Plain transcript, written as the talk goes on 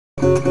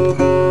In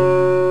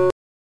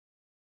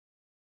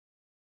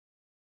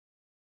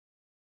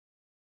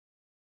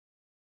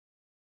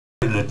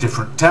a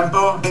different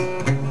tempo,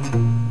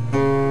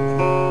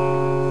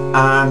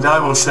 and I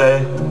will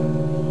say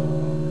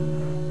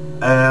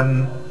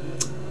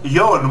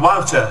Johan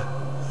Wouter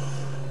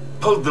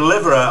pulled the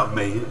liver out of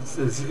me.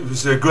 It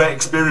was a great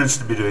experience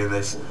to be doing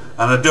this,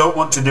 and I don't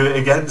want to do it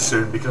again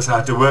soon because I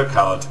had to work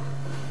hard.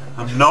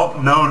 I'm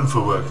not known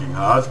for working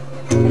hard.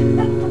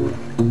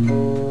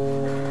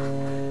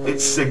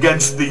 It's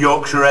against the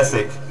Yorkshire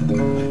ethic,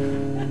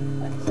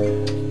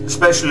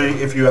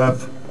 especially if you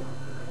have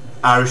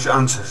Irish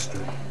ancestry.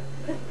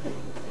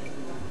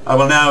 I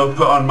will now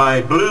put on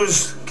my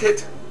blues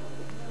kit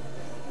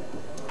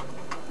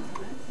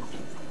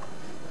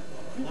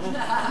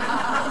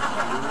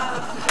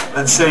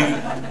and sing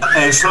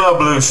a slow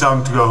blues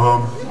song to go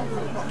home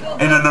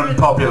in an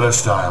unpopular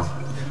style.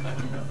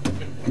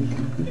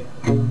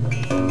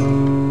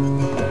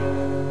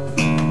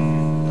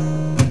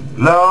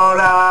 Lord,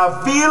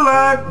 I feel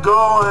like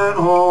going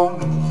home.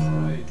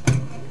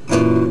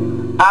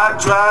 I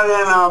tried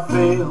and I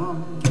failed,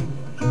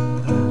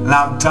 and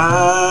I'm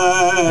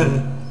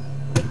tired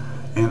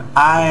and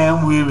I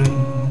am weary.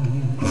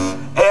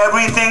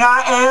 Everything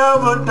I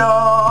ever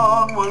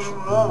done was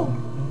wrong,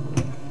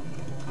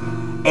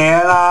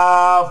 and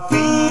I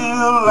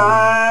feel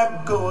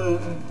like going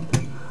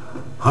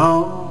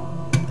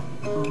home.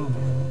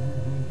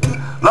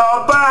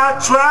 Lord, but I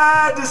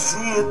tried to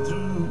see it through,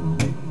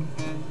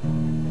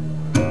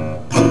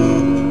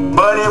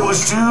 but it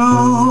was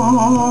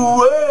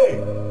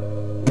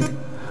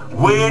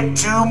way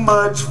too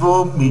much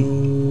for me.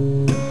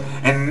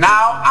 And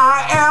now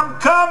I am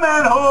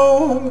coming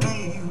home to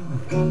you,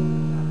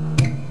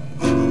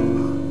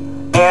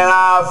 and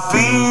I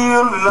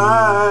feel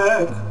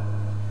like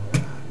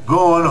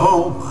going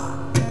home.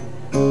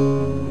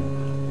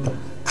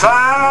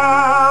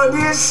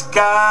 Cloudy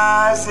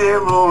skies, they're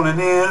rolling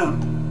in.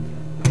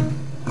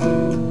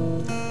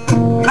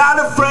 Not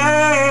a friend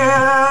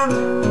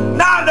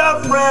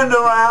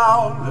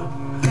around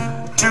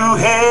to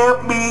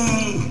help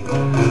me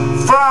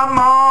from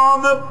all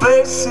the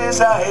places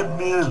I have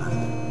been.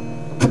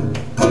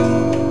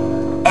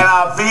 And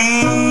I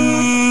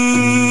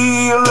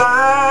feel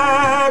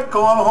like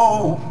going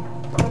home.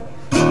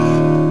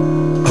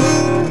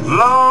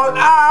 Lord,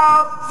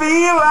 I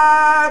feel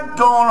like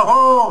going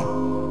home.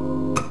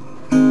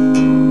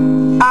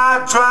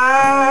 I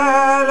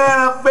tried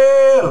and I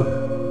failed,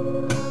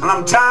 and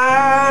I'm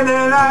tired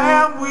and I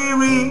am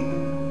weary.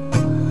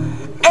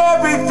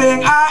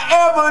 Everything I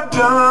ever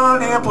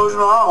done, it was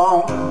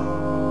wrong,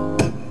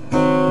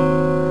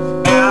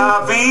 and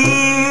I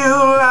feel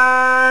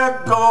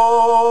like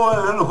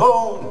going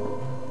home.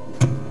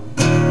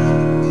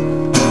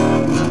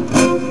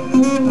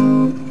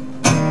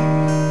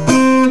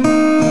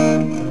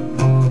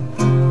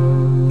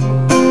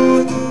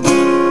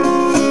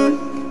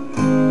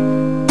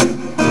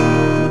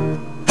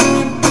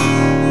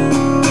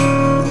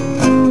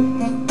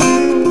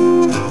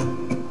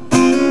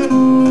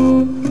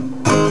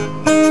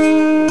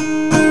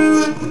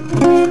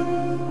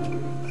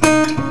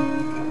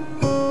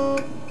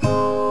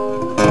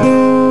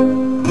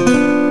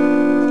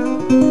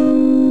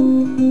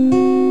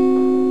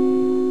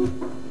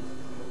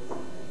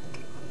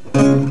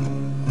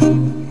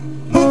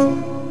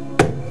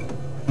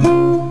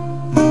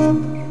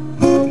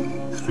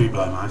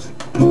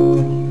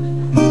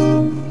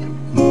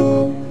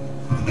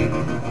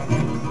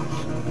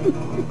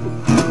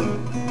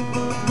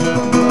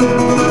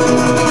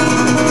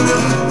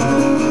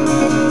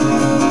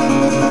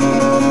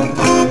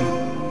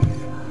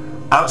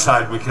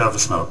 Outside we can have a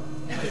smoke.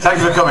 Thank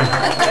you for coming.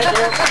 Thank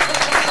you.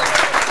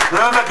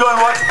 Remember, go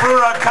and watch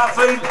Brewer and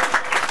Kathleen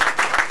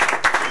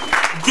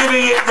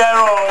giving it their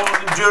all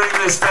during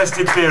this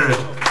festive period.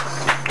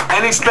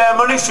 Any spare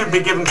money should be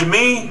given to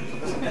me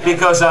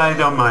because I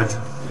don't mind.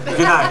 Good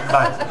night.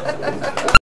 Bye.